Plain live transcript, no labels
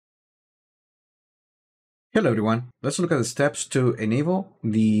Hello everyone, let's look at the steps to enable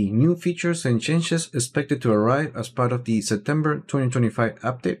the new features and changes expected to arrive as part of the September 2025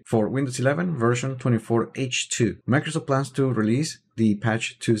 update for Windows 11 version 24H2. Microsoft plans to release the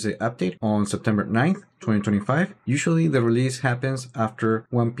Patch Tuesday update on September 9th, 2025. Usually the release happens after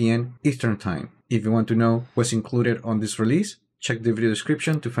 1 p.m. Eastern Time. If you want to know what's included on this release, check the video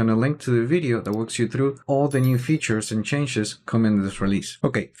description to find a link to the video that walks you through all the new features and changes coming in this release.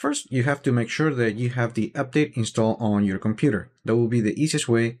 Okay, first you have to make sure that you have the update installed on your computer. That will be the easiest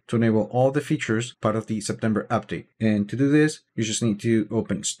way to enable all the features part of the September update. And to do this, you just need to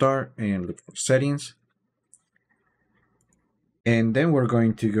open Start and look for Settings. And then we're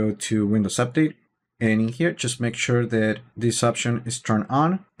going to go to Windows Update. And in here, just make sure that this option is turned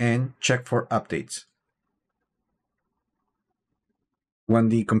on and check for updates. When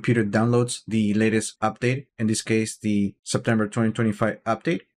the computer downloads the latest update, in this case, the September 2025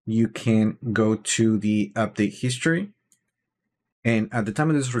 update, you can go to the update history. And at the time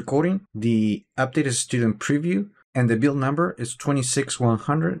of this recording, the update is still in preview and the build number is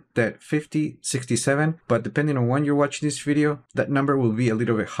 26100.5067. But depending on when you're watching this video, that number will be a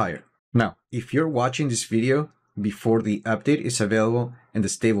little bit higher. Now, if you're watching this video before the update is available in the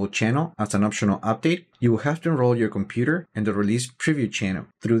stable channel as an optional update, you will have to enroll your computer in the release preview channel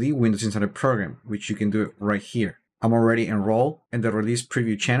through the Windows Insider program, which you can do right here. I'm already enrolled in the release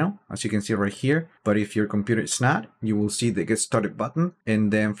preview channel, as you can see right here. But if your computer is not, you will see the Get Started button.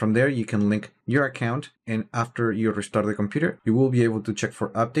 And then from there, you can link your account. And after you restart the computer, you will be able to check for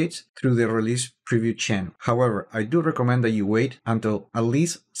updates through the release preview channel. However, I do recommend that you wait until at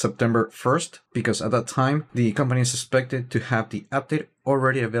least September 1st, because at that time, the company is expected to have the update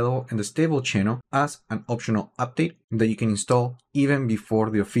already available in the stable channel as an optional update that you can install even before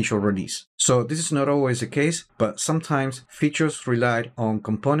the official release. So this is not always the case, but sometimes features rely on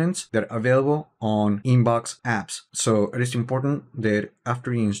components that are available on inbox apps. So it is important that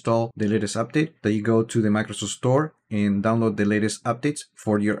after you install the latest update, that you go to the Microsoft Store and download the latest updates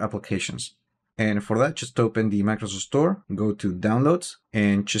for your applications. And for that, just open the Microsoft Store, go to Downloads,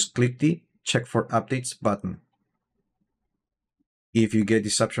 and just click the Check for Updates button. If you get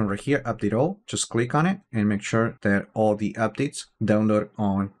this option right here, Update All, just click on it and make sure that all the updates download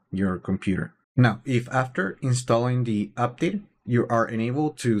on your computer. Now, if after installing the update, you are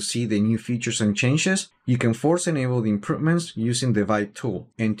enabled to see the new features and changes, you can force enable the improvements using the Vibe tool.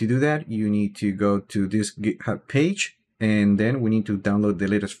 And to do that, you need to go to this GitHub page, and then we need to download the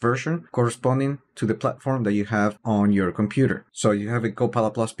latest version corresponding to the platform that you have on your computer. So you have a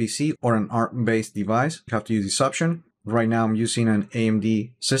Copilot Plus PC or an ARM-based device, you have to use this option. Right now I'm using an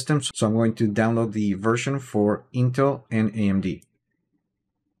AMD system, so I'm going to download the version for Intel and AMD.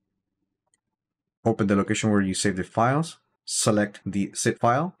 Open the location where you save the files, select the zip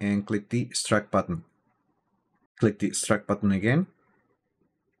file, and click the Extract button. Click the Extract button again.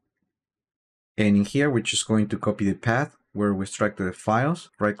 And in here, we're just going to copy the path where we extracted the files,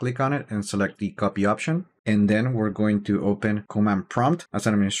 right-click on it and select the copy option. And then we're going to open Command Prompt. As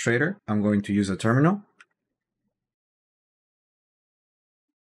an administrator, I'm going to use a terminal.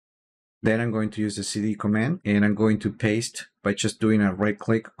 Then I'm going to use the CD command, and I'm going to paste by just doing a right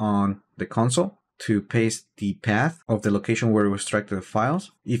click on the console to paste the path of the location where we extracted the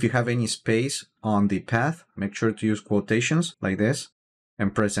files. If you have any space on the path, make sure to use quotations like this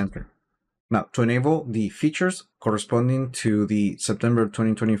and press enter. Now, to enable the features corresponding to the September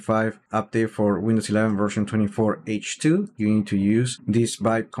 2025 update for Windows 11 version 24H2, you need to use this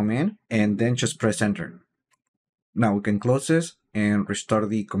Vibe command and then just press enter. Now we can close this and restart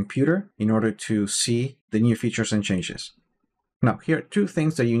the computer in order to see the new features and changes. Now, here are two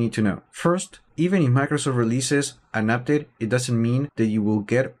things that you need to know. First, even if Microsoft releases an update, it doesn't mean that you will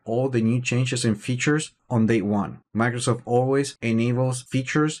get all the new changes and features on day one. Microsoft always enables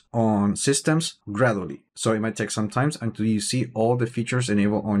features on systems gradually. So it might take some time until you see all the features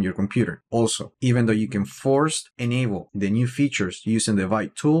enabled on your computer. Also, even though you can force enable the new features using the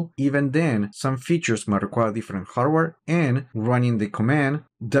Vibe tool, even then, some features might require different hardware, and running the command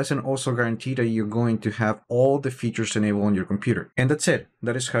doesn't also guarantee that you're going to have all the features enabled on your computer. And that's it.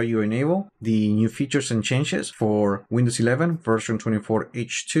 That is how you enable the new features and changes for Windows 11 version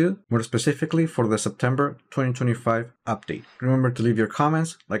 24H2, more specifically for the September 2025 update. Remember to leave your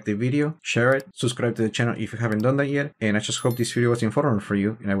comments, like the video, share it, subscribe to the channel if you haven't done that yet, and I just hope this video was informative for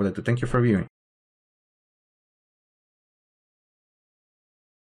you, and I would like to thank you for viewing.